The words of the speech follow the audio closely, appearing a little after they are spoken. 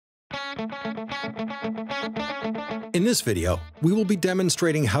In this video, we will be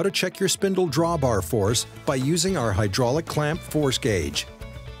demonstrating how to check your spindle drawbar force by using our hydraulic ClampForce gauge.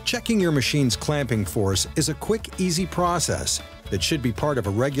 Checking your machine's clamping force is a quick, easy process that should be part of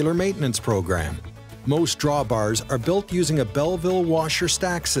a regular maintenance program. Most drawbars are built using a Belleville washer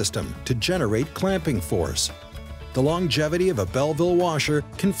stack system to generate clamping force. The longevity of a Belleville washer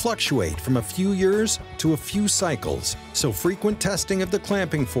can fluctuate from a few years to a few cycles, so frequent testing of the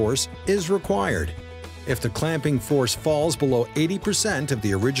clamping force is required. If the clamping force falls below 80% of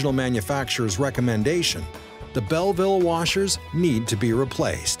the original manufacturer's recommendation, the Belleville washers need to be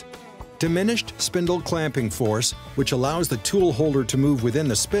replaced. Diminished spindle clamping force, which allows the tool holder to move within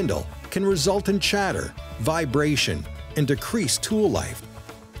the spindle, can result in chatter, vibration, and decreased tool life.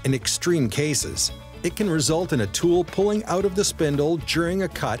 In extreme cases, it can result in a tool pulling out of the spindle during a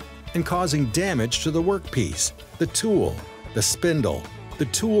cut and causing damage to the workpiece, the tool, the spindle, the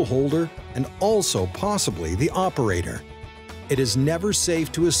tool holder, and also possibly the operator. It is never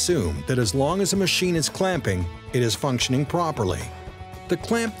safe to assume that as long as a machine is clamping, it is functioning properly. The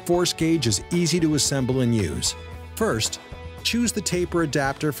ClampForce gauge is easy to assemble and use. First, choose the taper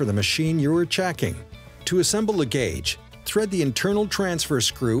adapter for the machine you are checking. To assemble the gauge, thread the internal transfer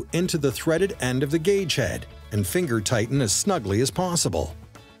screw into the threaded end of the gauge head and finger tighten as snugly as possible.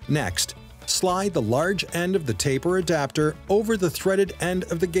 Next, slide the large end of the taper adapter over the threaded end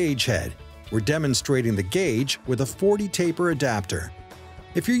of the gauge head. We're demonstrating the gauge with a 40 taper adapter.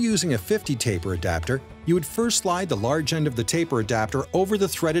 If you're using a 50 taper adapter, you would first slide the large end of the taper adapter over the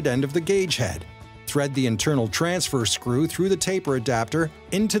threaded end of the gauge head. Thread the internal transfer screw through the taper adapter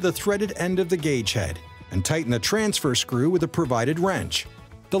into the threaded end of the gauge head and tighten the transfer screw with a provided wrench.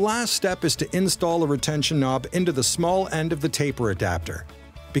 The last step is to install a retention knob into the small end of the taper adapter.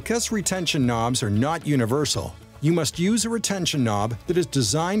 Because retention knobs are not universal, you must use a retention knob that is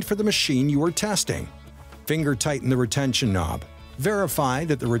designed for the machine you are testing. Finger tighten the retention knob. Verify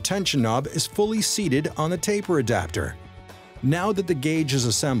that the retention knob is fully seated on the taper adapter. Now that the gauge is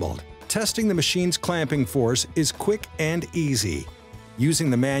assembled, testing the machine's clamping force is quick and easy. Using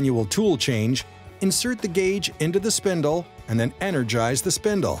the manual tool change, insert the gauge into the spindle and then energize the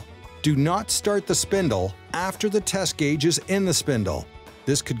spindle. Do not start the spindle after the test gauge is in the spindle.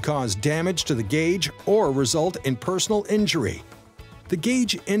 This could cause damage to the gauge or result in personal injury. The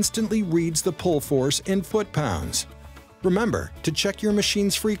gauge instantly reads the pull force in foot-pounds. Remember to check your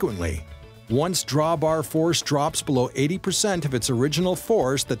machines frequently. Once drawbar force drops below 80% of its original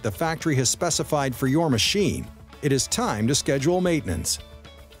force that the factory has specified for your machine, it is time to schedule maintenance.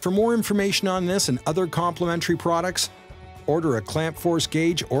 For more information on this and other complementary products, order a ClampForce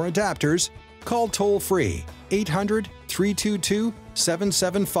gauge or adapters, call toll-free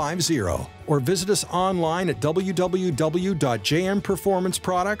 800-322-7750 or visit us online at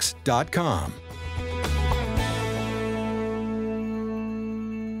www.jmperformanceproducts.com.